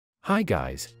Hi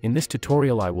guys, in this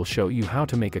tutorial I will show you how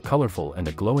to make a colorful and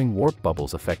a glowing warp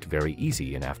bubbles effect very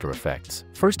easy in After Effects.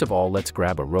 First of all, let's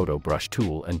grab a roto brush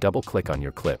tool and double click on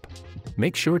your clip.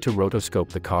 Make sure to rotoscope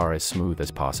the car as smooth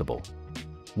as possible.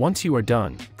 Once you are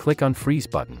done, click on freeze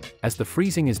button. As the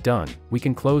freezing is done, we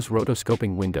can close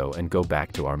rotoscoping window and go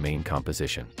back to our main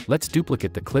composition. Let's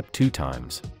duplicate the clip 2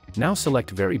 times. Now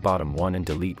select very bottom one and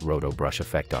delete roto brush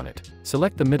effect on it.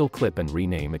 Select the middle clip and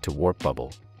rename it to warp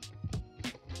bubble.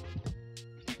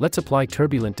 Let's apply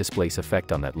turbulent displace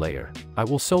effect on that layer. I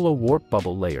will solo warp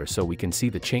bubble layer so we can see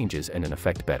the changes and an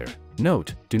effect better.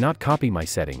 Note, do not copy my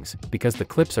settings, because the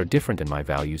clips are different and my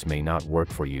values may not work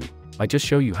for you. I just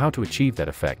show you how to achieve that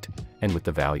effect, and with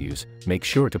the values, make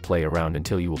sure to play around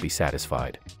until you will be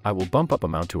satisfied. I will bump up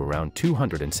amount to around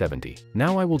 270.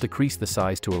 Now I will decrease the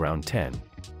size to around 10.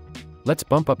 Let's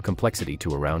bump up complexity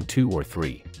to around 2 or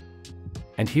 3.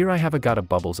 And here I have got a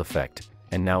bubbles effect.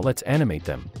 And now let's animate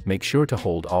them. Make sure to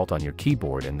hold Alt on your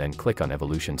keyboard and then click on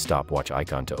evolution stopwatch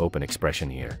icon to open expression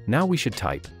here. Now we should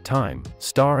type time,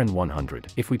 star and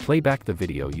 100. If we play back the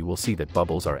video you will see that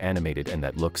bubbles are animated and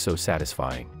that looks so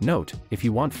satisfying. Note, if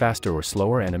you want faster or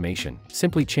slower animation,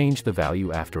 simply change the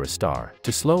value after a star.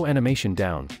 To slow animation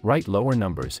down, write lower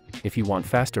numbers. If you want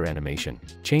faster animation,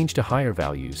 change to higher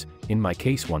values. In my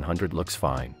case 100 looks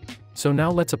fine. So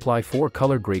now let's apply 4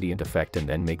 color gradient effect and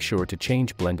then make sure to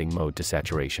change blending mode to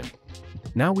saturation.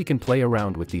 Now we can play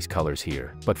around with these colors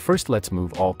here, but first let's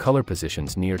move all color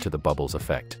positions near to the bubbles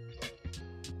effect.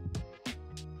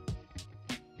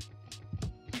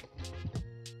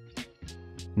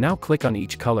 Now click on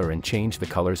each color and change the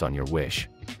colors on your wish.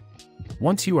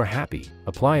 Once you are happy,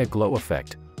 apply a glow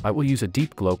effect. I will use a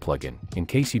deep glow plugin. In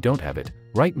case you don't have it,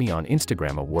 write me on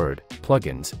Instagram a word,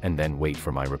 plugins, and then wait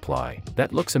for my reply.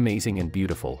 That looks amazing and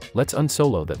beautiful. Let's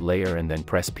unsolo that layer and then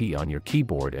press P on your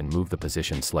keyboard and move the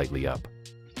position slightly up.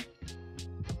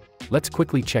 Let's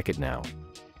quickly check it now.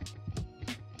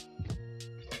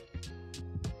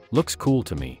 Looks cool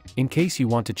to me. In case you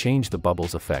want to change the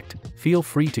bubbles effect, feel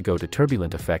free to go to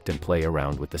turbulent effect and play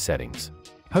around with the settings.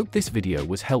 Hope this video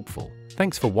was helpful.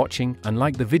 Thanks for watching and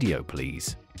like the video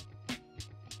please.